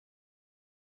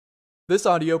This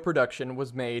audio production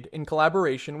was made in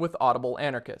collaboration with Audible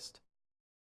Anarchist.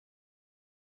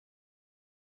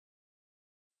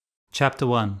 Chapter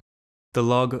 1. The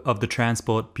Log of the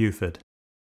Transport Buford.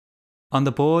 On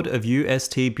the board of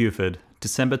UST Buford,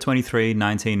 December 23,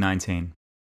 1919.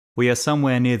 We are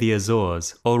somewhere near the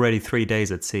Azores, already 3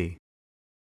 days at sea.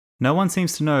 No one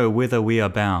seems to know whither we are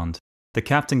bound. The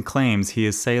captain claims he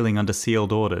is sailing under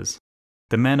sealed orders.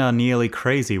 The men are nearly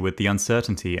crazy with the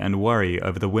uncertainty and worry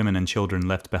over the women and children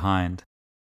left behind.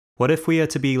 What if we are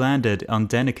to be landed on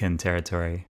Denikin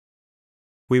territory?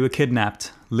 We were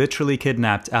kidnapped, literally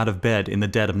kidnapped out of bed in the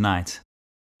dead of night.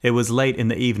 It was late in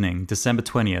the evening, December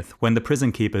 20th, when the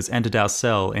prison keepers entered our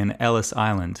cell in Ellis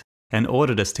Island and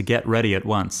ordered us to get ready at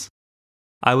once.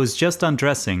 I was just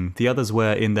undressing, the others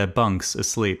were in their bunks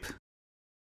asleep.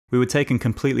 We were taken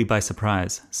completely by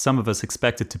surprise. Some of us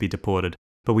expected to be deported,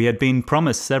 but we had been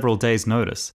promised several days'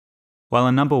 notice. While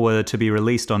a number were to be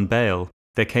released on bail,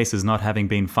 their cases not having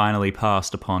been finally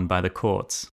passed upon by the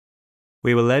courts.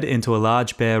 We were led into a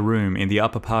large bare room in the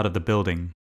upper part of the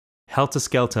building.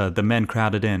 Helter-skelter, the men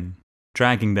crowded in,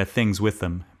 dragging their things with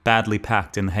them, badly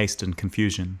packed in the haste and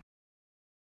confusion.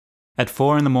 At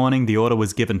 4 a.m, the order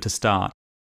was given to start.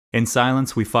 In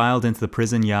silence, we filed into the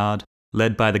prison yard,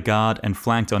 led by the guard and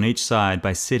flanked on each side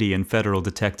by city and federal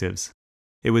detectives.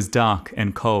 It was dark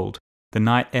and cold. The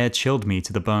night air chilled me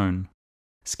to the bone.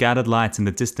 Scattered lights in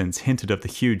the distance hinted of the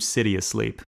huge city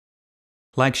asleep.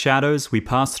 Like shadows, we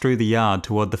passed through the yard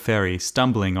toward the ferry,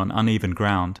 stumbling on uneven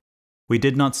ground. We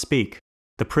did not speak.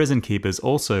 The prison keepers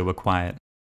also were quiet.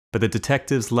 But the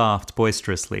detectives laughed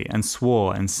boisterously and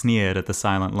swore and sneered at the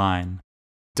silent line.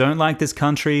 "Don't like this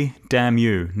country? Damn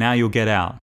you, now you'll get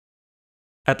out."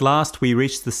 At last we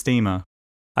reached the steamer.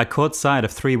 I caught sight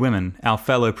of 3 women, our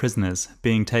fellow prisoners,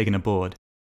 being taken aboard.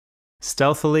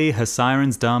 Stealthily, her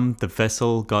sirens dumb, the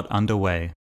vessel got under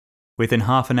way. Within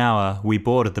half an hour, we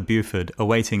boarded the Buford,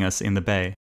 awaiting us in the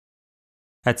bay.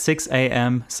 At 6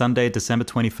 a.m., Sunday, December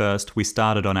 21st, we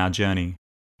started on our journey.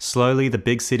 Slowly, the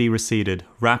big city receded,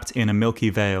 wrapped in a milky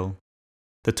veil.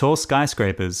 The tall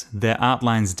skyscrapers, their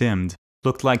outlines dimmed,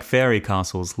 looked like fairy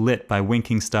castles lit by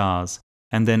winking stars,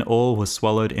 and then all was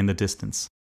swallowed in the distance.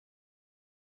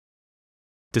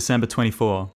 December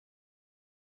 24.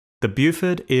 The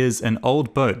Buford is an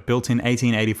old boat built in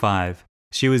 1885.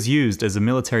 She was used as a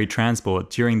military transport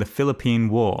during the Philippine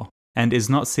War and is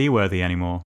not seaworthy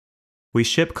anymore. We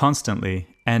ship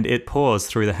constantly, and it pours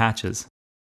through the hatches.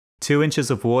 2 inches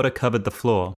of water covered the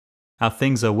floor. Our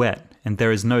things are wet, and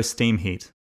there is no steam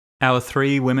heat. Our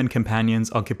 3 women companions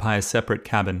occupy a separate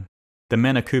cabin. The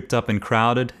men are cooped up in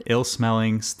crowded,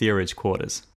 ill-smelling steerage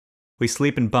quarters. We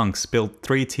sleep in bunks built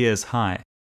 3 tiers high.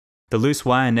 The loose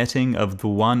wire netting of the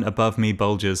one above me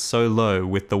bulges so low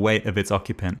with the weight of its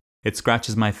occupant, it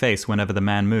scratches my face whenever the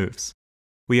man moves.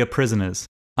 We are prisoners,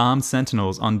 armed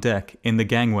sentinels on deck, in the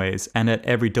gangways, and at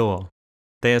every door.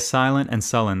 They are silent and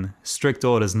sullen, strict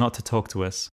orders not to talk to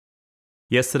us.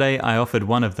 Yesterday I offered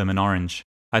one of them an orange.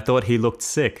 I thought he looked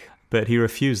sick, but he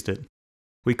refused it.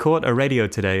 We caught a radio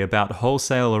today about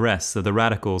wholesale arrests of the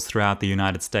radicals throughout the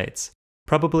United States,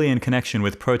 probably in connection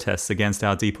with protests against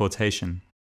our deportation.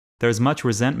 There is much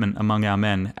resentment among our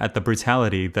men at the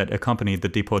brutality that accompanied the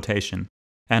deportation,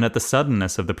 and at the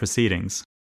suddenness of the proceedings.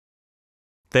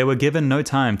 They were given no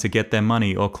time to get their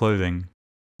money or clothing.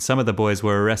 Some of the boys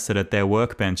were arrested at their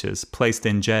workbenches, placed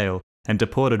in jail, and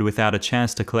deported without a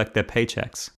chance to collect their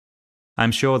paychecks.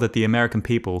 I'm sure that the American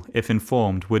people, if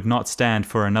informed, would not stand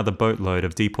for another boatload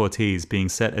of deportees being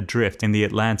set adrift in the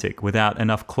Atlantic without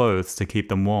enough clothes to keep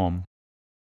them warm.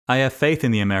 I have faith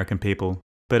in the American people,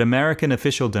 but American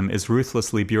officialdom is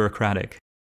ruthlessly bureaucratic.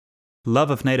 Love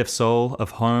of native soul,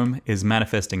 of home, is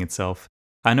manifesting itself.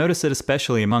 I notice it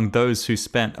especially among those who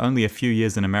spent only a few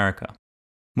years in America.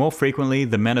 More frequently,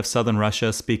 the men of southern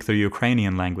Russia speak the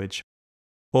Ukrainian language.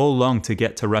 All long to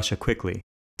get to Russia quickly,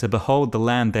 to behold the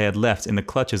land they had left in the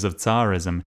clutches of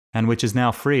Tsarism, and which is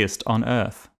now freest on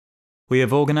earth. We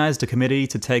have organized a committee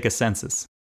to take a census.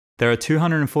 There are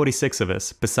 246 of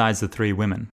us, besides the 3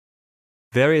 women.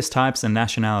 Various types and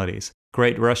nationalities: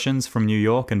 Great Russians from New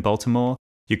York and Baltimore,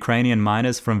 Ukrainian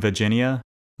miners from Virginia,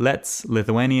 Lets,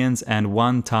 Lithuanians, and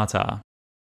 1 Tatar.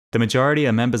 The majority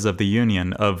are members of the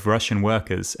Union of Russian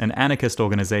Workers, an anarchist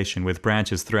organization with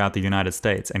branches throughout the United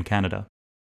States and Canada.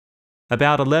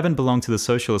 About 11 belong to the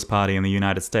Socialist Party in the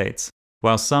United States,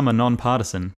 while some are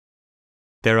non-partisan.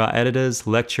 There are editors,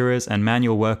 lecturers, and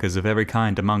manual workers of every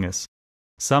kind among us.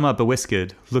 Some are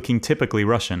bewhiskered, looking typically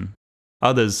Russian.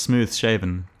 Others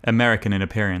smooth-shaven, American in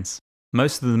appearance.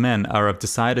 Most of the men are of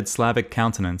decided Slavic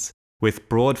countenance, with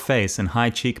broad face and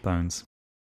high cheekbones.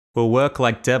 We'll work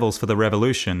like devils for the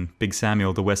revolution, Big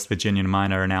Samuel, the West Virginian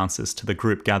miner, announces to the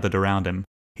group gathered around him.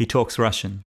 He talks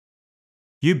Russian.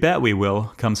 You bet we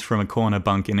will, comes from a corner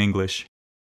bunk in English.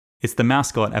 It's the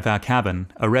mascot of our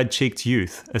cabin, a red-cheeked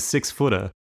youth, a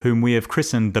 6-footer, whom we have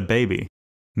christened the baby.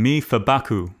 Me for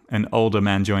Baku, an older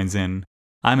man joins in.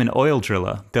 I'm an oil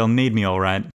driller, they'll need me all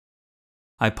right.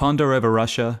 I ponder over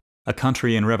Russia, a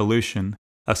country in revolution,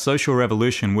 a social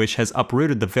revolution which has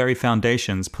uprooted the very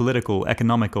foundations, political,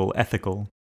 economical, ethical.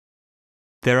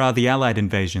 There are the Allied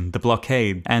invasion, the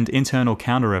blockade, and internal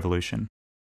counter-revolution.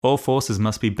 All forces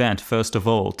must be bent, first of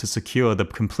all, to secure the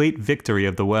complete victory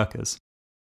of the workers.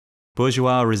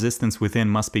 Bourgeois resistance within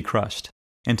must be crushed,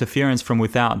 interference from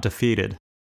without defeated.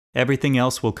 Everything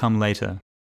else will come later.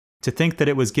 To think that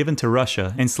it was given to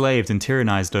Russia, enslaved and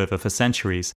tyrannized over for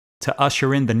centuries, to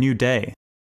usher in the new day.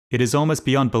 It is almost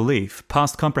beyond belief,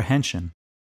 past comprehension.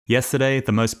 Yesterday,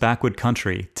 the most backward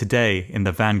country, today, in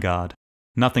the vanguard.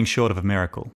 Nothing short of a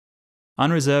miracle.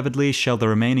 Unreservedly shall the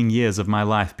remaining years of my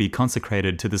life be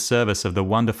consecrated to the service of the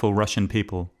wonderful Russian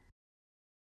people.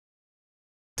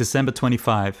 December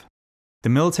 25. The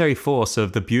military force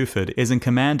of the Buford is in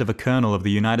command of a colonel of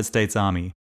the United States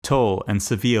Army, tall and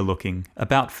severe-looking,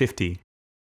 about 50.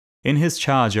 In his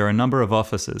charge are a number of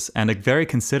officers and a very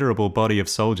considerable body of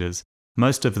soldiers,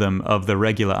 most of them of the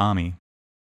regular army.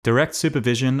 Direct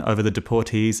supervision over the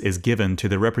deportees is given to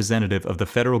the representative of the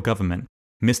federal government,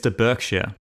 Mr.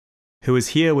 Berkshire, who is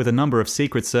here with a number of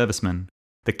secret servicemen.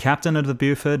 The captain of the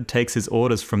Buford takes his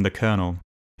orders from the colonel,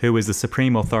 who is the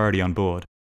supreme authority on board.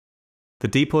 The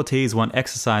deportees want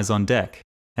exercise on deck,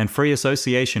 and free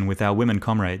association with our women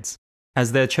comrades.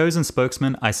 As their chosen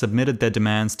spokesman, I submitted their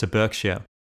demands to Berkshire,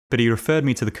 but he referred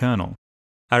me to the colonel.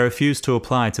 I refused to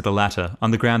apply to the latter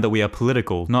on the ground that we are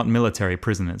political, not military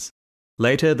prisoners.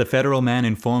 Later, the federal man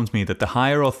informed me that the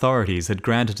higher authorities had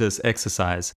granted us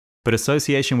exercise, but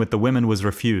association with the women was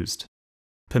refused.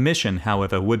 Permission,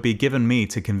 however, would be given me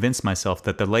to convince myself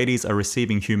that the ladies are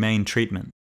receiving humane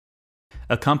treatment.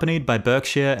 Accompanied by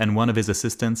Berkshire and one of his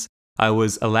assistants, I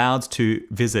was allowed to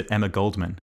visit Emma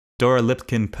Goldman, Dora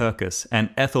Lipkin-Perkis, and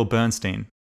Ethel Bernstein.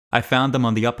 I found them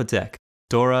on the upper deck,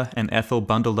 Dora and Ethel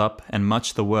bundled up and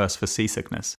much the worse for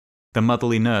seasickness, the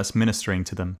motherly nurse ministering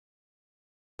to them.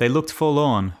 They looked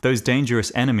forlorn, those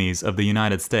dangerous enemies of the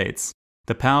United States.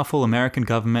 The powerful American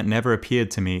government never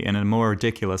appeared to me in a more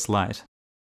ridiculous light.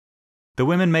 The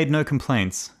women made no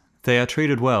complaints. They are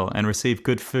treated well and receive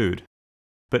good food.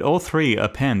 But all three are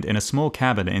penned in a small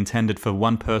cabin intended for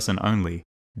one person only.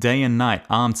 Day and night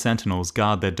armed sentinels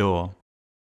guard their door.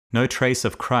 No trace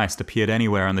of Christ appeared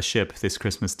anywhere on the ship this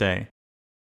Christmas Day.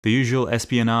 The usual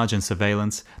espionage and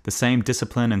surveillance, the same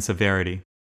discipline and severity.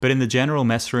 But in the general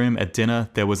mess room at dinner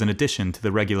there was an addition to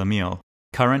the regular meal,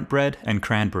 currant bread and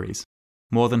cranberries.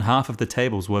 More than half of the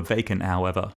tables were vacant,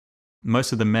 however.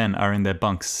 Most of the men are in their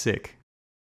bunks sick.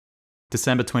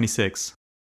 December 26.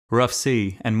 Rough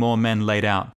sea and more men laid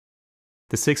out.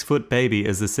 The 6-foot baby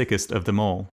is the sickest of them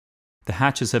all. The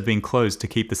hatches have been closed to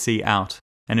keep the sea out,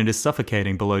 and it is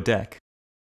suffocating below deck.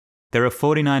 There are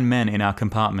 49 men in our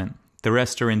compartment, the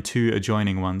rest are in 2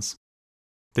 adjoining ones.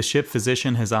 The ship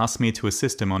physician has asked me to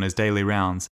assist him on his daily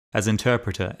rounds, as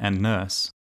interpreter and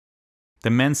nurse. The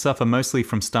men suffer mostly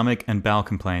from stomach and bowel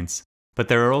complaints, but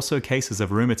there are also cases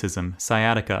of rheumatism,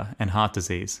 sciatica, and heart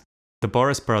disease. The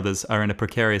Boris brothers are in a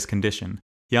precarious condition.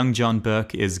 Young John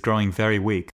Burke is growing very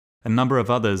weak. A number of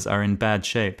others are in bad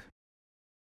shape.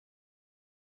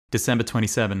 December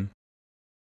 27.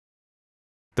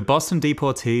 The Boston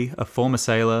deportee, a former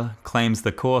sailor, claims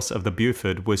the course of the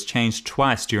Buford was changed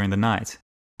twice during the night,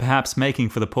 perhaps making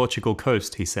for the Portugal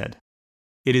coast, he said.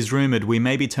 It is rumoured we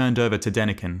may be turned over to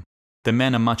Denikin. The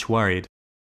men are much worried.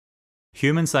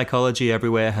 Human psychology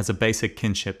everywhere has a basic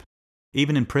kinship.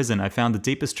 Even in prison I found the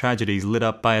deepest tragedies lit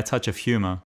up by a touch of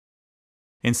humour.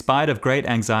 In spite of great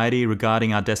anxiety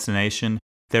regarding our destination,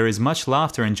 there is much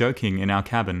laughter and joking in our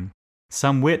cabin.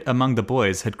 Some wit among the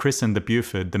boys had christened the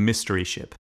Buford the mystery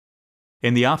ship.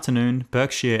 In the afternoon,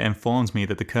 Berkshire informs me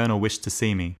that the colonel wished to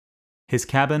see me. His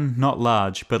cabin, not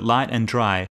large, but light and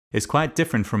dry, is quite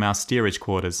different from our steerage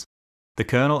quarters. The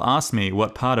colonel asked me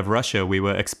what part of Russia we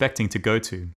were expecting to go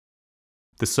to.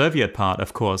 The Soviet part,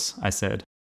 of course, I said.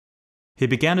 He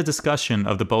began a discussion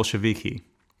of the Bolsheviki.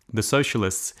 The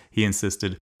socialists, he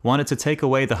insisted, wanted to take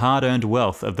away the hard-earned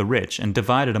wealth of the rich and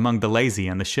divide it among the lazy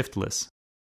and the shiftless.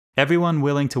 Everyone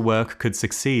willing to work could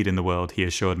succeed in the world, he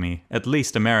assured me. At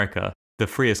least America, the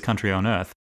freest country on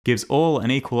earth, gives all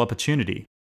an equal opportunity.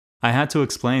 I had to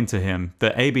explain to him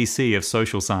the ABC of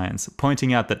social science,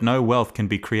 pointing out that no wealth can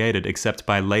be created except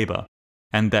by labor,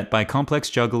 and that by complex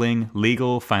juggling,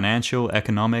 legal, financial,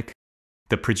 economic,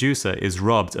 The producer is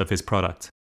robbed of his product.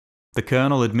 The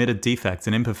colonel admitted defects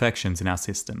and imperfections in our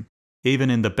system, even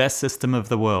in the best system of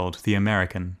the world, the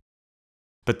American.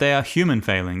 But they are human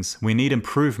failings. We need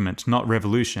improvement, not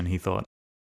revolution, he thought.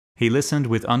 He listened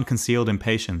with unconcealed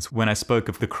impatience when I spoke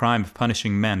of the crime of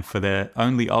punishing men for their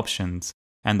only options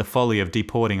and the folly of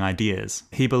deporting ideas.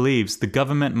 He believes the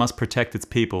government must protect its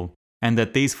people, and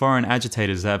that these foreign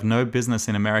agitators have no business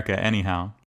in America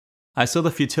anyhow. I saw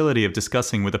the futility of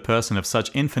discussing with a person of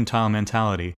such infantile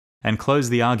mentality, and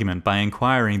closed the argument by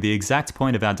inquiring the exact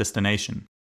point of our destination.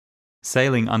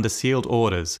 Sailing under sealed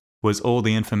orders was all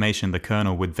the information the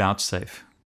colonel would vouchsafe.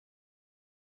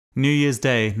 New Year's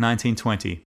Day,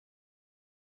 1920.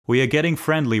 We are getting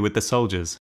friendly with the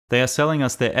soldiers. They are selling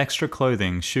us their extra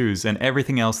clothing, shoes, and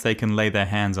everything else they can lay their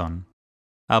hands on.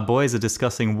 Our boys are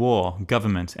discussing war,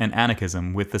 government, and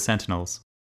anarchism with the sentinels.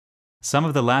 Some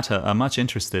of the latter are much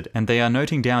interested, and they are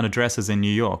noting down addresses in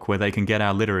New York where they can get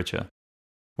our literature.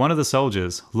 One of the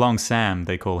soldiers, Long Sam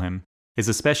they call him, is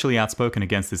especially outspoken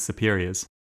against his superiors.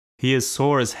 He is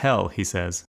sore as hell, he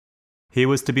says. He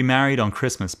was to be married on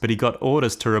Christmas, but he got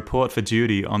orders to report for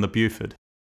duty on the Buford.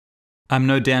 I'm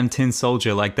no damn tin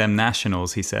soldier like them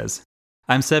nationals, he says.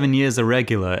 I'm 7 years a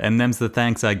regular, and them's the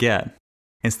thanks I get.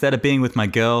 Instead of being with my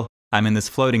girl, I'm in this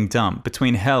floating dump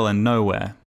between hell and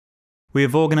nowhere. We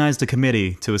have organized a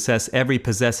committee to assess every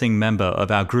possessing member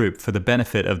of our group for the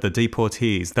benefit of the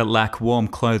deportees that lack warm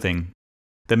clothing.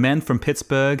 The men from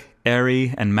Pittsburgh,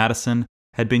 Erie, and Madison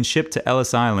had been shipped to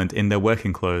Ellis Island in their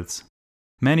working clothes.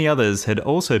 Many others had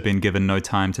also been given no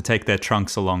time to take their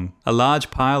trunks along. A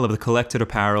large pile of the collected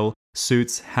apparel,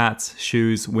 suits, hats,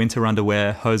 shoes, winter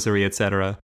underwear, hosiery,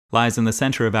 etc., lies in the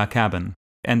center of our cabin,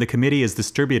 and the committee is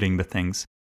distributing the things.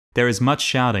 There is much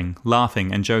shouting,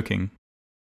 laughing, and joking.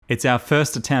 It's our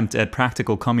first attempt at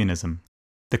practical communism.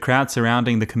 The crowd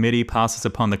surrounding the committee passes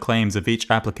upon the claims of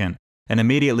each applicant and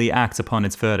immediately acts upon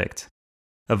its verdict.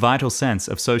 A vital sense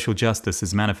of social justice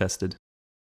is manifested.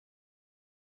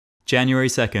 January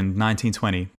 2nd,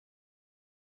 1920.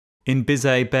 In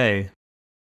Biscay Bay.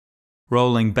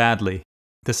 Rolling badly.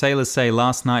 The sailors say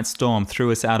last night's storm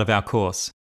threw us out of our course.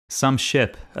 Some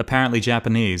ship, apparently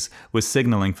Japanese, was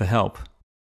signaling for help.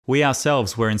 We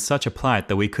ourselves were in such a plight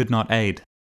that we could not aid.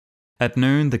 At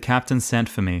noon, the captain sent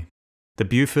for me. The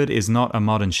Buford is not a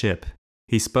modern ship.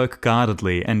 He spoke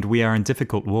guardedly, and we are in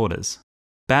difficult waters.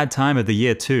 Bad time of the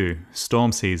year too,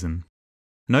 storm season.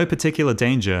 No particular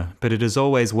danger, but it is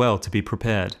always well to be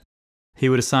prepared. He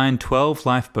would assign 12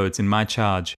 lifeboats in my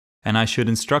charge, and I should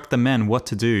instruct the men what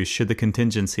to do should the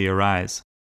contingency arise.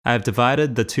 I have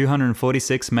divided the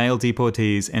 246 male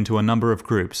deportees into a number of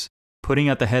groups, putting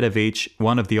at the head of each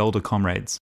one of the older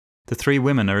comrades. The 3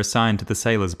 women are assigned to the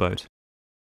sailor's boat.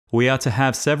 We are to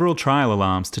have several trial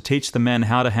alarms to teach the men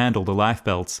how to handle the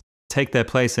lifebelts, take their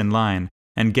place in line,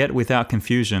 and get without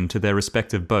confusion to their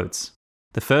respective boats.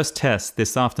 The first test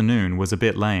this afternoon was a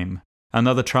bit lame.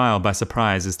 Another trial by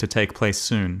surprise is to take place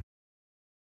soon.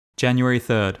 January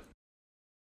 3rd.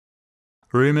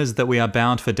 Rumours that we are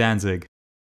bound for Danzig.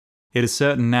 It is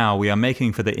certain now we are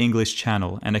making for the English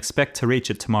Channel and expect to reach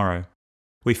it tomorrow.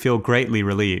 We feel greatly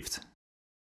relieved.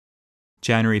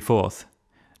 January 4th.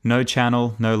 No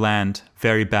channel, no land,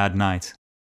 very bad night.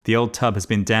 The old tub has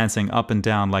been dancing up and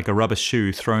down like a rubber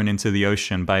shoe thrown into the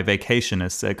ocean by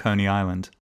vacationists at Coney Island.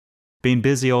 Been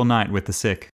busy all night with the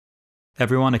sick.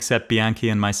 Everyone except Bianchi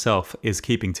and myself is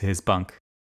keeping to his bunk.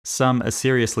 Some are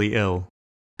seriously ill.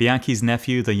 Bianchi's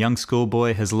nephew, the young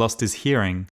schoolboy, has lost his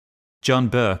hearing. John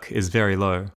Burke is very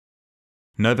low.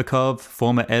 Novikov,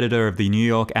 former editor of the New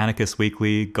York anarchist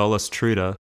weekly Golos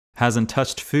Truda, hasn't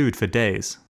touched food for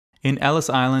days. In Ellis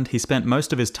Island, he spent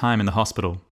most of his time in the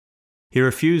hospital. He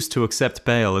refused to accept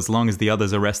bail as long as the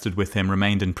others arrested with him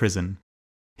remained in prison.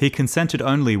 He consented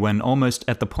only when almost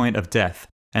at the point of death,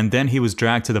 and then he was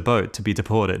dragged to the boat to be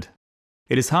deported.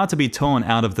 It is hard to be torn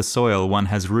out of the soil one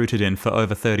has rooted in for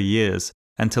over 30 years,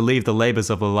 and to leave the labors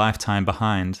of a lifetime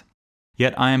behind.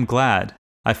 Yet I am glad.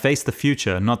 I face the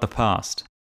future, not the past.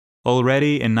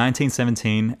 Already in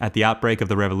 1917, at the outbreak of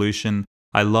the revolution,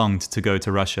 I longed to go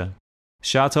to Russia.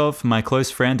 Shatov, my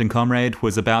close friend and comrade,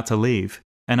 was about to leave,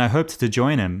 and I hoped to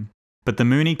join him. But the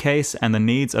Mooney case and the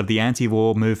needs of the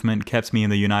anti-war movement kept me in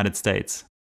the United States.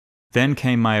 Then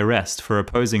came my arrest for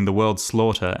opposing the world's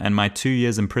slaughter and my 2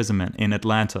 years' imprisonment in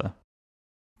Atlanta.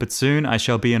 But soon I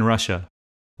shall be in Russia.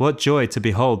 What joy to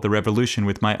behold the revolution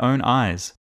with my own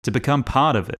eyes, to become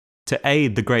part of it, to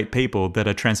aid the great people that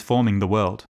are transforming the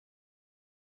world.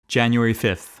 January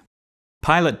 5th.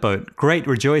 Pilot boat, great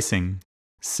rejoicing!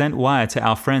 Sent wire to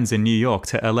our friends in New York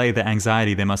to allay the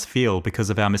anxiety they must feel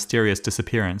because of our mysterious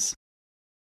disappearance.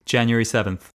 January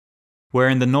 7th. We're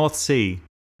in the North Sea,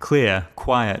 clear,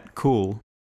 quiet, cool.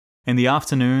 In the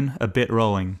afternoon, a bit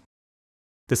rolling.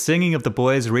 The singing of the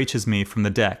boys reaches me from the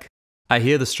deck. I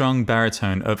hear the strong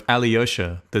baritone of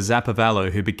Alyosha, the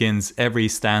Zapovallo who begins every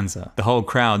stanza, the whole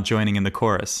crowd joining in the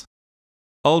chorus.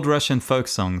 Old Russian folk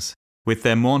songs, with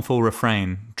their mournful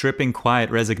refrain, dripping quiet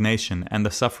resignation and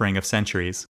the suffering of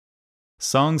centuries.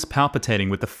 Songs palpitating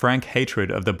with the frank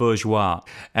hatred of the bourgeois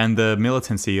and the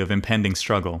militancy of impending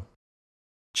struggle.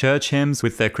 Church hymns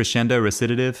with their crescendo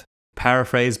recitative,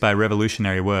 paraphrased by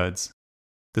revolutionary words.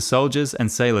 The soldiers and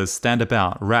sailors stand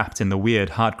about, wrapped in the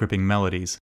weird, heart-gripping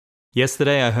melodies.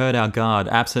 Yesterday I heard our guard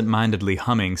absent-mindedly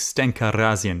humming Stenka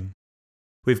Razin.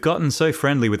 We've gotten so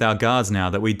friendly with our guards now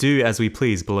that we do as we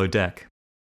please below deck.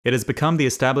 It has become the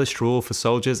established rule for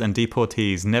soldiers and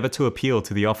deportees never to appeal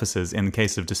to the officers in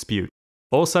case of dispute.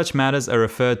 All such matters are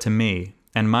referred to me,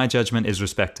 and my judgment is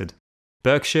respected.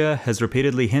 Berkshire has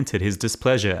repeatedly hinted his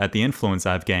displeasure at the influence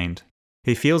I've gained.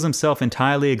 He feels himself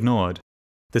entirely ignored.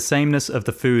 The sameness of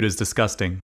the food is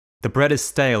disgusting. The bread is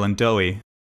stale and doughy.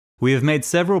 We have made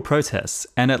several protests,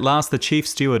 and at last the chief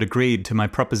steward agreed to my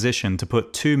proposition to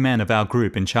put 2 men of our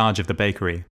group in charge of the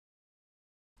bakery.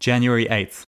 January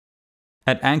 8th.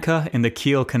 At anchor in the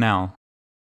Kiel Canal.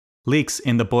 Leaks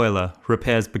in the boiler,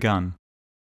 repairs begun.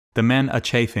 The men are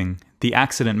chafing. The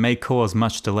accident may cause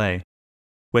much delay.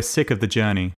 We're sick of the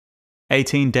journey.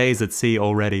 18 days at sea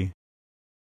already.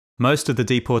 Most of the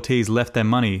deportees left their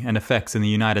money and effects in the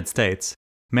United States.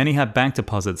 Many have bank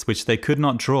deposits which they could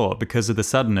not draw because of the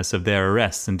suddenness of their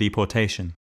arrests and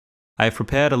deportation. I have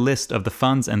prepared a list of the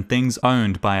funds and things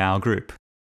owned by our group.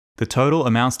 The total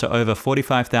amounts to over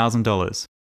 $45,000.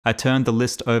 I turned the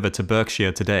list over to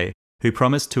Berkshire today, who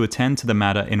promised to attend to the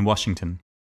matter in Washington.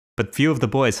 But few of the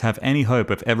boys have any hope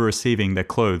of ever receiving their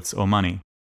clothes or money.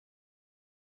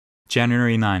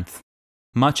 January 9th.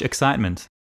 Much excitement.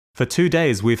 For 2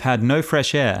 days we've had no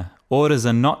fresh air. Orders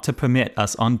are not to permit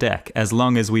us on deck as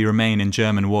long as we remain in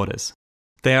German waters.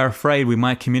 They are afraid we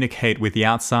might communicate with the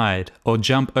outside or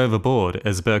jump overboard,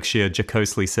 as Berkshire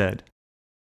jocosely said.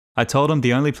 I told him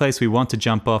the only place we want to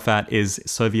jump off at is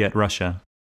Soviet Russia.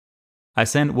 I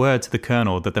sent word to the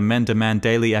colonel that the men demand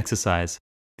daily exercise.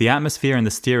 The atmosphere in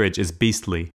the steerage is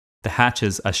beastly. The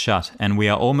hatches are shut and we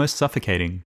are almost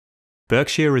suffocating.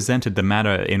 Berkshire resented the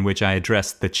manner in which I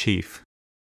addressed the chief.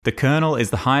 The colonel is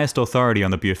the highest authority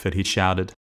on the Buford, he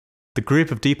shouted. The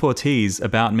group of deportees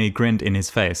about me grinned in his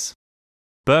face.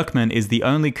 Berkman is the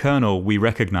only colonel we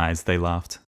recognize, they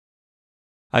laughed.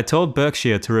 I told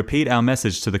Berkshire to repeat our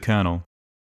message to the colonel.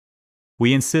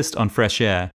 We insist on fresh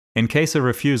air. In case of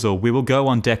refusal, we will go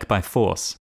on deck by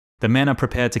force. The men are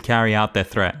prepared to carry out their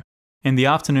threat. In the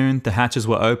afternoon, the hatches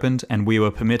were opened and we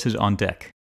were permitted on deck.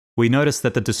 We noticed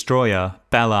that the destroyer,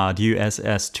 Ballard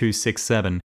USS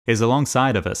 267, is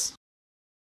alongside of us.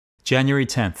 January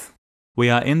 10th. We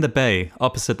are in the bay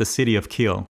opposite the city of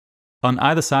Kiel. On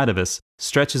either side of us,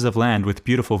 stretches of land with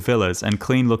beautiful villas and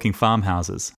clean-looking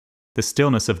farmhouses. The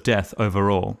stillness of death over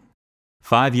all.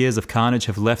 5 years of carnage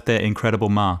have left their incredible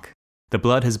mark. The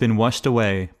blood has been washed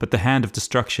away, but the hand of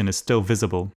destruction is still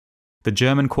visible. The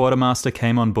German quartermaster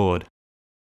came on board.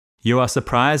 "You are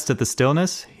surprised at the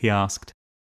stillness?" he asked.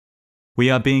 "We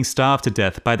are being starved to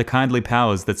death by the kindly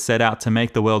powers that set out to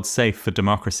make the world safe for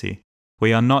democracy.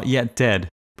 We are not yet dead,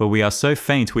 but we are so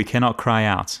faint we cannot cry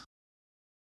out."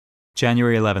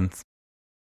 January 11th.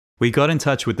 We got in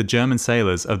touch with the German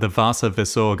sailors of the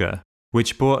Wasserversorger,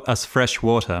 which brought us fresh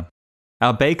water.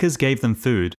 Our bakers gave them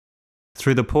food.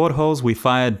 Through the portholes we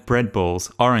fired bread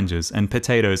balls, oranges, and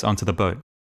potatoes onto the boat.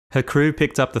 Her crew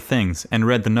picked up the things and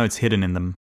read the notes hidden in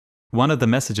them. One of the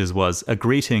messages was a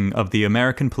greeting of the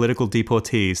American political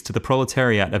deportees to the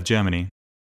proletariat of Germany.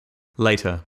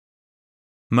 Later.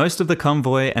 Most of the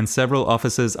convoy and several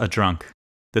officers are drunk.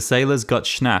 The sailors got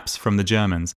schnapps from the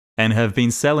Germans and have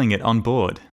been selling it on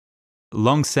board.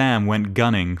 Long Sam went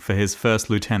gunning for his first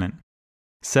lieutenant.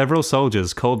 Several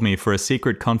soldiers called me for a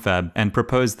secret confab and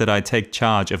proposed that I take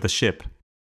charge of the ship.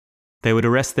 They would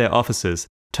arrest their officers,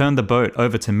 turn the boat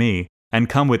over to me, and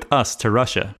come with us to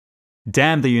Russia.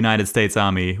 "Damn the United States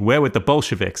Army, we're with the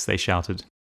Bolsheviks," they shouted.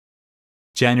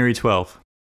 January 12th.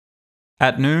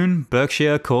 At noon,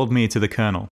 Berkshire called me to the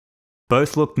colonel.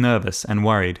 Both looked nervous and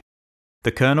worried.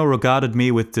 The colonel regarded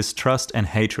me with distrust and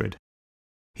hatred.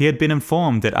 He had been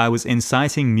informed that I was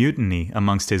inciting mutiny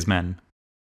amongst his men.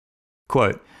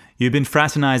 Quote, "You've been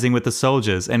fraternizing with the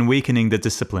soldiers and weakening the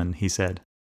discipline," he said.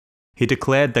 He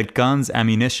declared that guns,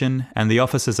 ammunition, and the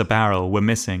officer's apparel were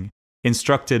missing,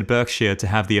 instructed Berkshire to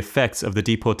have the effects of the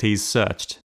deportees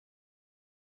searched.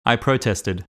 I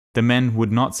protested. The men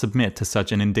would not submit to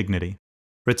such an indignity.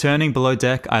 Returning below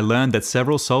deck, I learned that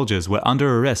several soldiers were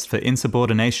under arrest for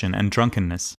insubordination and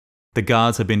drunkenness. The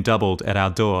guards had been doubled at our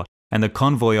door, and the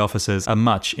convoy officers are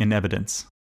much in evidence.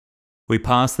 We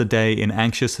passed the day in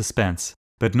anxious suspense,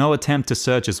 but no attempt to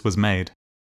search us was made.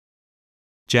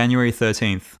 January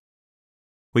 13th.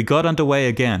 We got underway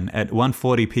again at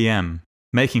 1:40 p.m.,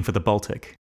 making for the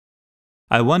Baltic.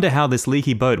 I wonder how this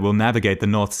leaky boat will navigate the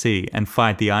North Sea and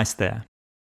fight the ice there.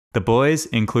 The boys,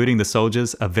 including the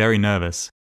soldiers, are very nervous.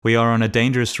 We are on a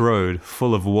dangerous road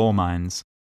full of war mines.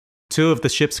 2 of the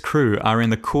ship's crew are in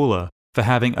the cooler for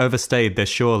having overstayed their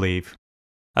shore leave.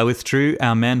 I withdrew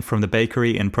our men from the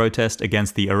bakery in protest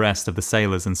against the arrest of the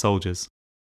sailors and soldiers.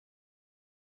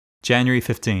 January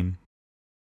 15.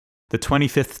 The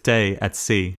 25th day at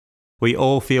sea. We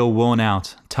all feel worn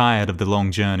out, tired of the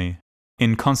long journey,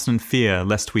 in constant fear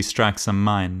lest we strike some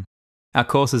mine. Our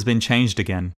course has been changed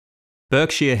again.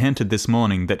 Berkshire hinted this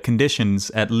morning that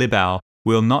conditions at Libau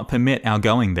will not permit our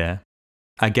going there.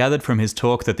 I gathered from his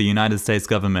talk that the United States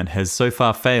government has so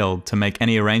far failed to make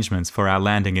any arrangements for our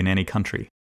landing in any country.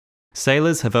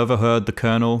 Sailors have overheard the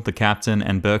colonel, the captain,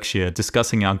 and Berkshire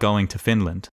discussing our going to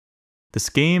Finland. The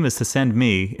scheme is to send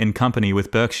me, in company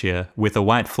with Berkshire, with a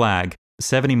white flag,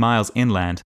 70 miles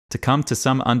inland, to come to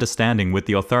some understanding with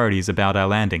the authorities about our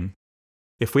landing.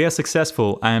 If we are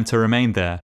successful, I am to remain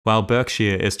there, while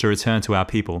Berkshire is to return to our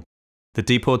people. The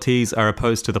deportees are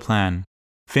opposed to the plan.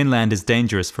 Finland is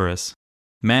dangerous for us.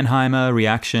 Mannheimer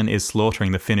reaction is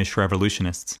slaughtering the Finnish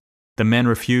revolutionists. The men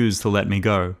refuse to let me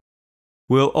go.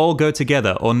 We'll all go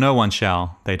together or no one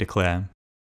shall, they declare.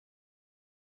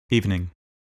 Evening.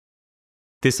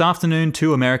 This afternoon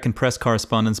 2 American press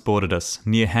correspondents boarded us,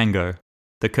 near Hango.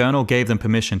 The colonel gave them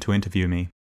permission to interview me.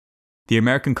 The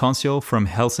American consul from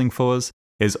Helsingfors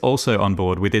is also on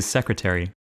board with his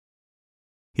secretary.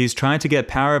 He's trying to get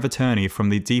power of attorney from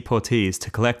the deportees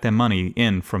to collect their money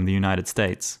in from the United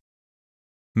States.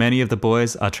 Many of the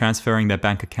boys are transferring their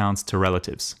bank accounts to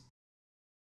relatives.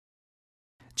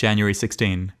 January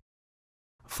 16.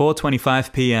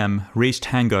 4:25 p.m. reached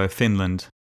Hango, Finland.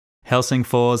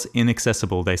 Helsingfors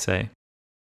inaccessible, they say.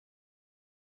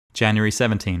 January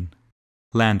 17.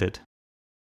 Landed.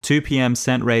 2 p.m.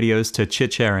 sent radios to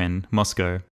Chicherin,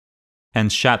 Moscow, and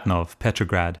Shatnov,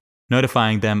 Petrograd,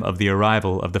 notifying them of the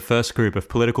arrival of the first group of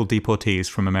political deportees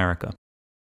from America.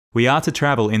 We are to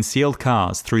travel in sealed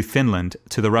cars through Finland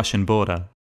to the Russian border.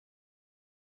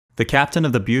 The captain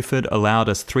of the Buford allowed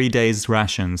us 3 days'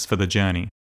 rations for the journey.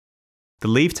 The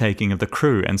leave-taking of the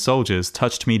crew and soldiers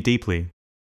touched me deeply.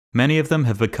 Many of them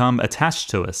have become attached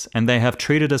to us, and they have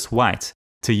treated us white,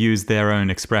 to use their own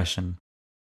expression.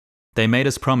 They made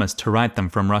us promise to write them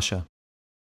from Russia.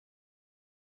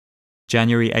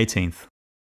 January 18th.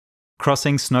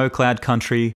 Crossing snow-clad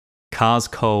country, cars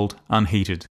cold,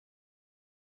 unheated.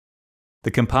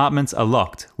 The compartments are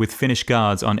locked, with Finnish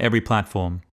guards on every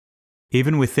platform.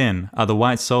 Even within are the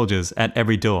white soldiers at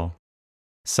every door.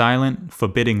 Silent,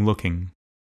 forbidding looking.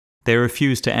 They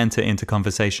refuse to enter into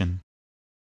conversation.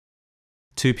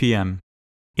 2 p.m.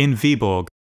 In Viborg.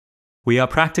 We are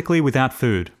practically without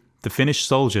food. The Finnish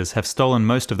soldiers have stolen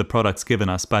most of the products given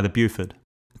us by the Buford.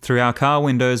 Through our car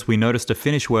windows we noticed a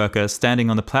Finnish worker standing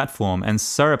on the platform and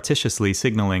surreptitiously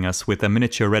signaling us with a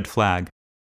miniature red flag.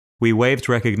 We waved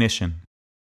recognition.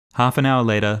 Half an hour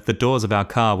later, the doors of our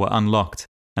car were unlocked,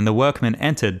 and the workman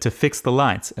entered to fix the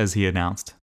lights as he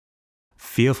announced.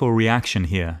 Fearful reaction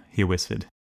here, he whispered.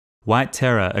 White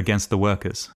terror against the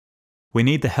workers. We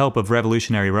need the help of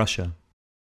revolutionary Russia.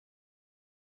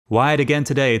 Wired again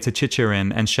today to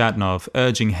Chicherin and Shatnov,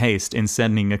 urging haste in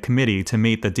sending a committee to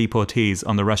meet the deportees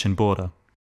on the Russian border.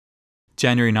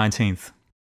 January 19th.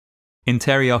 In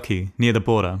Terioki, near the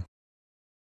border.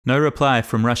 No reply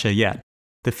from Russia yet.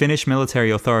 The Finnish military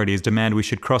authorities demand we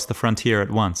should cross the frontier at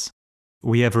once.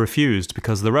 We have refused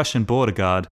because the Russian border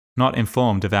guard, not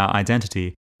informed of our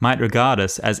identity, might regard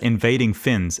us as invading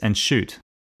Finns and shoot,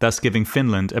 thus giving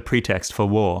Finland a pretext for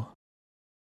war.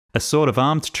 A sort of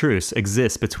armed truce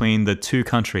exists between the 2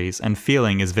 countries and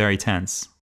feeling is very tense.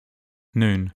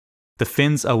 Noon. The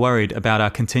Finns are worried about our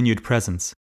continued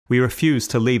presence. We refuse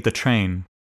to leave the train.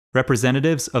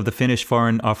 Representatives of the Finnish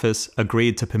Foreign Office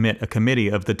agreed to permit a committee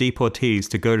of the deportees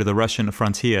to go to the Russian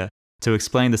frontier to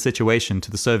explain the situation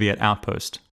to the Soviet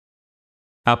outpost.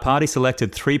 Our party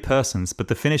selected 3 persons, but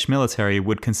the Finnish military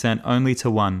would consent only to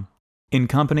 1. In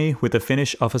company with a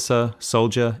Finnish officer,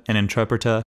 soldier, and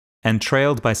interpreter, and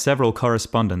trailed by several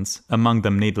correspondents, among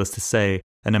them, needless to say,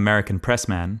 an American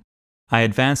pressman, I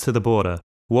advanced to the border,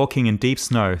 walking in deep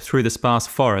snow through the sparse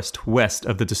forest west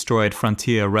of the destroyed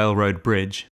frontier railroad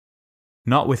bridge.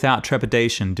 Not without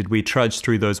trepidation did we trudge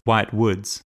through those white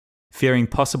woods. fearing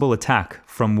possible attack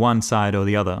from one side or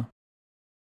the other.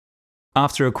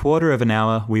 After a quarter of an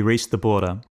hour, we reached the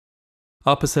border.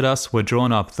 Opposite us were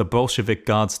drawn up the Bolshevik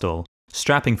guard stall,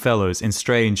 strapping fellows in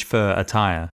strange fur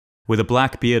attire, with a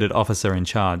black-bearded officer in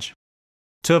charge.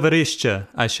 "Tovarishche,"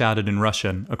 I shouted in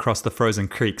Russian across the frozen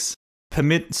creeks.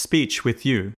 "Permit speech with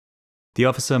you." The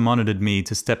officer monitored me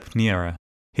to step nearer,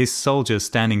 his soldiers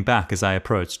standing back as I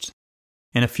approached.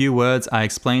 In a few words, I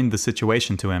explained the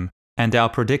situation to him and our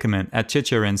predicament at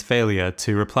Chicherin's failure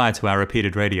to reply to our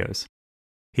repeated radios.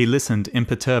 He listened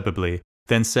imperturbably,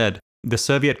 then said, "The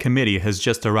Soviet committee has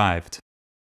just arrived."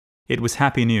 It was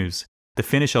happy news. The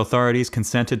Finnish authorities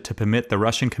consented to permit the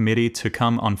Russian committee to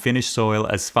come on Finnish soil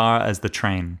as far as the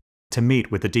train, to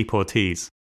meet with the deportees.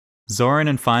 Zorin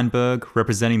and Feinberg,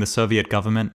 representing the Soviet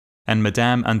government, and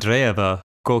Madame Andreeva,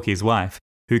 Gorky's wife,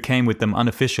 who came with them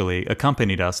unofficially,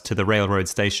 accompanied us to the railroad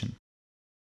station.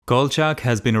 "Golchak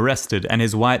has been arrested and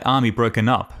his white army broken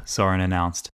up," Zorin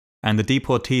announced, and the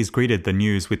deportees greeted the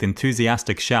news with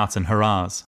enthusiastic shouts and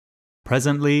hurrahs.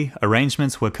 Presently,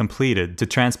 arrangements were completed to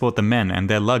transport the men and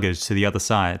their luggage to the other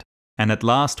side, and at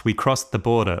last we crossed the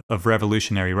border of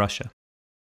revolutionary Russia.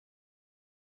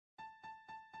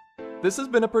 This has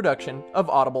been a production of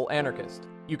Audible Anarchist.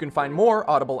 You can find more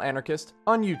Audible Anarchist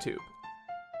on YouTube.